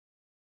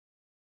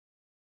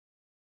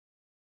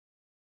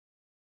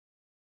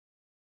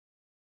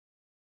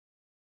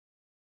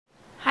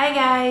Hi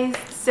guys!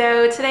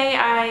 So today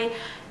I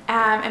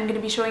am going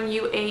to be showing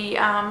you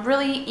a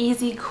really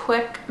easy,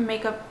 quick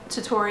makeup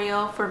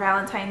tutorial for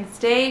Valentine's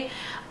Day.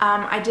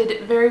 I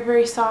did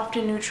very soft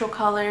and neutral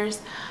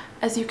colors.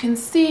 As you can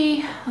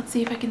see, let's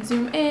see if I can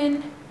zoom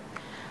in.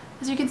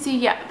 As you can see,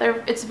 yeah,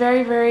 it's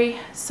very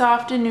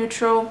soft and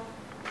neutral.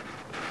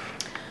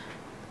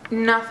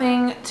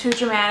 Nothing too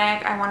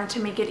dramatic. I wanted to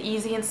make it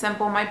easy and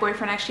simple. My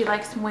boyfriend actually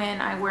likes when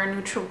I wear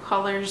neutral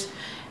colors.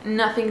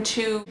 Nothing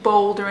too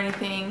bold or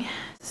anything.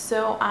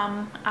 So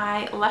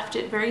I left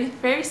it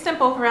very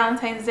simple for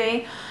Valentine's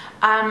Day.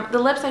 The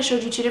lips, I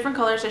showed you two different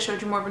colors. I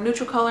showed you more of a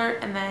neutral color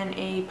and then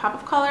a pop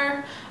of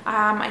color.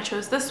 I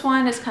chose this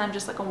one. It's kind of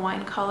just like a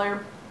wine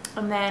color.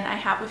 And then I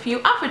have a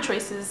few outfit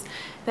choices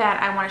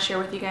that I want to share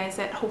with you guys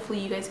that hopefully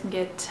you guys can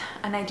get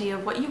an idea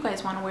of what you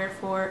guys want to wear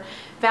for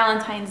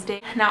Valentine's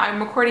Day. Now I'm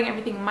recording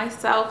everything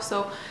myself,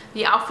 so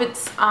the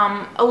outfits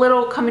come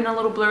in a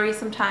little blurry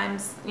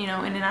sometimes, you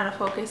know, in and out of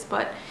focus,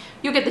 but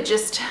you get the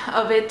gist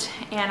of it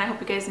and I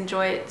hope you guys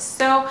enjoy it.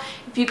 So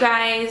if you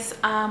guys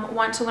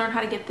want to learn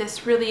how to get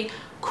this really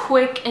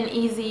quick and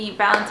easy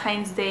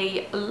Valentine's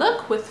Day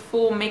look with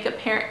full makeup,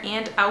 hair,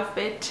 and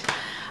outfit,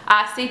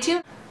 stay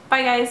tuned.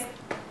 Bye guys.